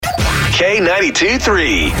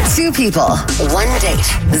K92-3. Two people, one date,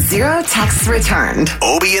 zero texts returned.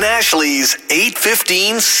 Obie and Ashley's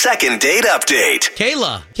 8:15 second date update.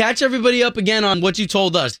 Kayla, catch everybody up again on what you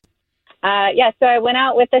told us. So I went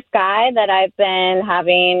out with this guy that I've been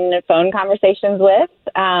having phone conversations with.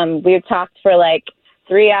 We've talked for like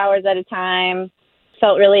 3 hours at a time.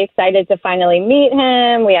 Felt really excited to finally meet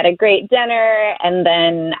him. We had a great dinner, and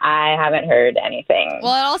then I haven't heard anything.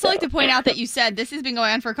 Well, I'd also like to point out that you said this has been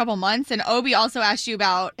going on for a couple months, and Obie also asked you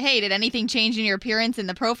about, hey, did anything change in your appearance in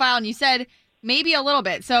the profile? And you said maybe a little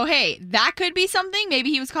bit. So, hey, that could be something. Maybe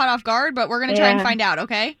he was caught off guard, but we're going to try and find out,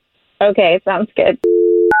 okay? Okay, sounds good.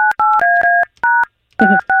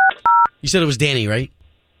 You said it was Danny, right?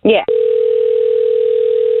 Yeah.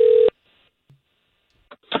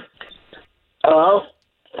 Hello?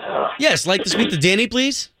 Yes, like to speak to Danny,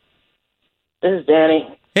 please. This is Danny.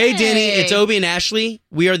 Hey, Danny, it's Obie and Ashley.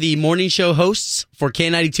 We are the morning show hosts for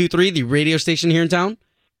K92.3, the radio station here in town.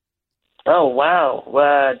 Oh, wow.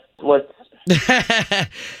 What's...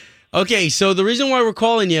 Okay, so the reason why we're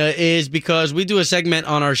calling you is because we do a segment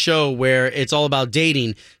on our show where it's all about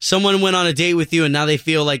dating. Someone went on a date with you, and now they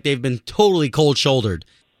feel like they've been totally cold-shouldered.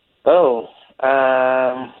 Oh,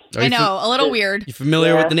 I know, a little weird. You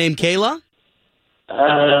familiar with the name Kayla?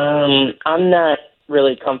 I'm not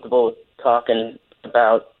really comfortable talking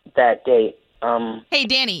about that date. Hey,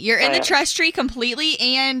 Danny, you're in the trust tree completely,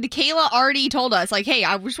 and Kayla already told us, like, hey,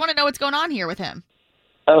 I just want to know what's going on here with him.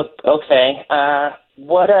 Oh, okay.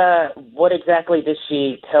 What exactly did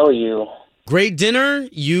she tell you? Great dinner.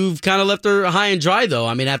 You've kind of left her high and dry, though.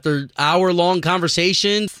 I mean, after hour-long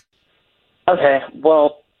conversations. Okay,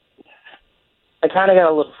 well, I kind of got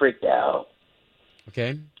a little freaked out.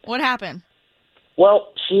 Okay. What happened? Well,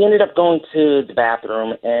 she ended up going to the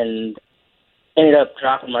bathroom and ended up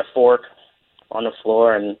dropping my fork on the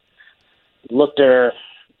floor and looked at her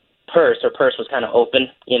purse. Her purse was kind of open.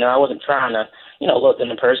 You know, I wasn't trying to, look in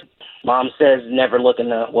the purse. Mom says never look in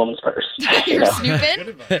the woman's purse. You're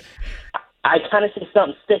snooping? I kind of see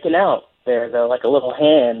something sticking out there, though, like a little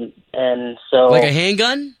hand. And so... Like a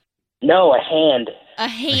handgun? No, a hand. A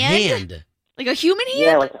hand? A hand. Like a human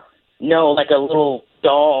hand? Yeah, like a little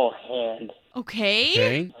doll hand.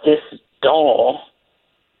 Okay. This doll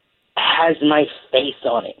has my face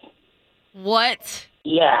on it. What?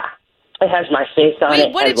 Yeah. It has my face on it.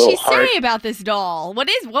 Wait, what did she say about this doll? What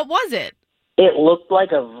was it? It looked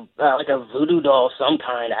like a voodoo doll of some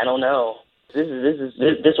kind. I don't know. This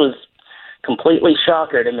was completely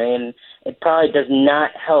shocker to me, and it probably does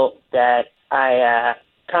not help that I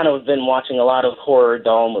kind of been watching a lot of horror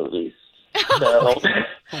doll movies. So.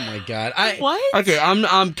 Oh my God! What? Okay,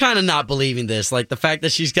 I'm kind of not believing this. Like the fact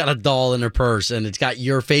that she's got a doll in her purse and it's got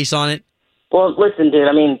your face on it. Well, listen, dude.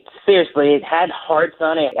 I mean, seriously, it had hearts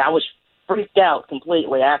on it. I was freaked out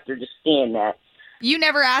completely after just seeing that. You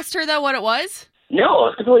never asked her though what it was? No, I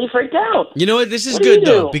was completely freaked out. You know what? This is good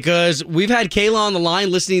though because we've had Kayla on the line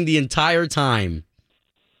listening the entire time.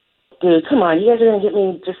 Dude, come on. You guys are going to get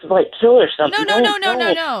me just, killed or something. No.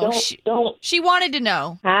 Don't. She wanted to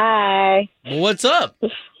know. Hi. Well, what's up?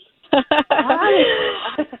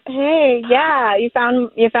 Hi. Hey, yeah, you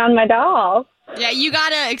found my doll. Yeah, you got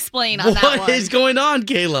to explain on that one. What is going on,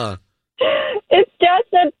 Kayla? It's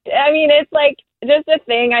it's like just a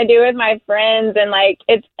thing I do with my friends, and I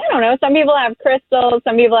don't know, some people have crystals,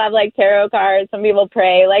 some people have tarot cards, some people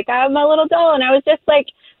pray. I'm a little doll, and I was just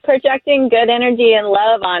projecting good energy and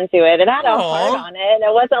love onto it. It had a heart on it.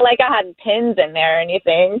 It wasn't like I had pins in there or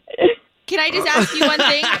anything. Can I just ask you one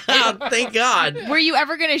thing? Thank God. Were you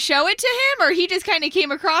ever going to show it to him, or he just kind of came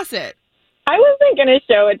across it? I wasn't going to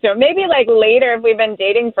show it to him. Maybe later if we've been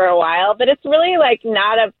dating for a while, but it's really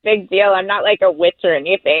not a big deal. I'm not a witch or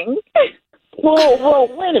anything. Whoa,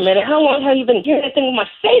 wait a minute. How long have you been doing that thing with my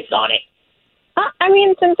face on it?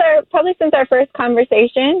 Probably since our first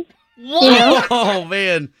conversation. What? Oh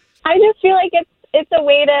man. I just feel like it's a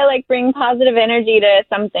way to bring positive energy to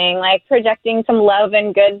something, projecting some love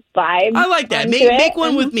and good vibes. I like that. Make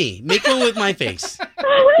one with me. Make one with my face.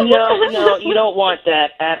 No, you don't want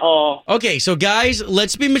that at all. Okay, so guys,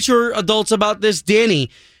 let's be mature adults about this. Danny,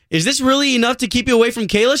 is this really enough to keep you away from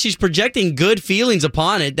Kayla? She's projecting good feelings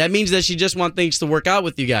upon it. That means that she just wants things to work out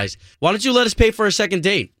with you guys. Why don't you let us pay for a second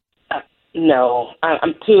date? No,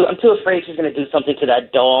 I'm too afraid she's going to do something to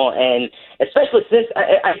that doll, and especially since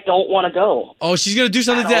I don't want to go. Oh, she's going to do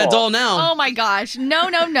something to that doll now. Oh my gosh. No.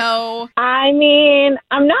 I mean,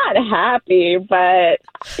 I'm not happy, but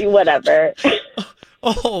whatever.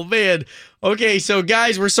 Oh, man. Okay, so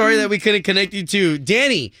guys, we're sorry that we couldn't connect you to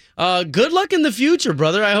Danny. Good luck in the future,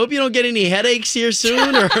 brother. I hope you don't get any headaches here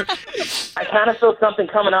soon. Or I kind of feel something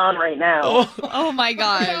coming on right now. Oh my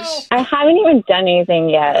gosh. I haven't even done anything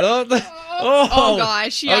yet. Oh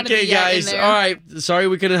gosh. You gotta Okay, be yet in guys. there. All right. Sorry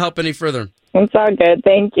we couldn't help any further. It's all good.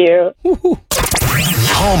 Thank you.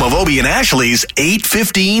 Home of Obie and Ashley's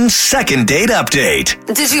 8:15 second date update.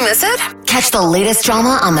 Did you miss it? Catch the latest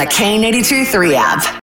drama on the K82 3 app.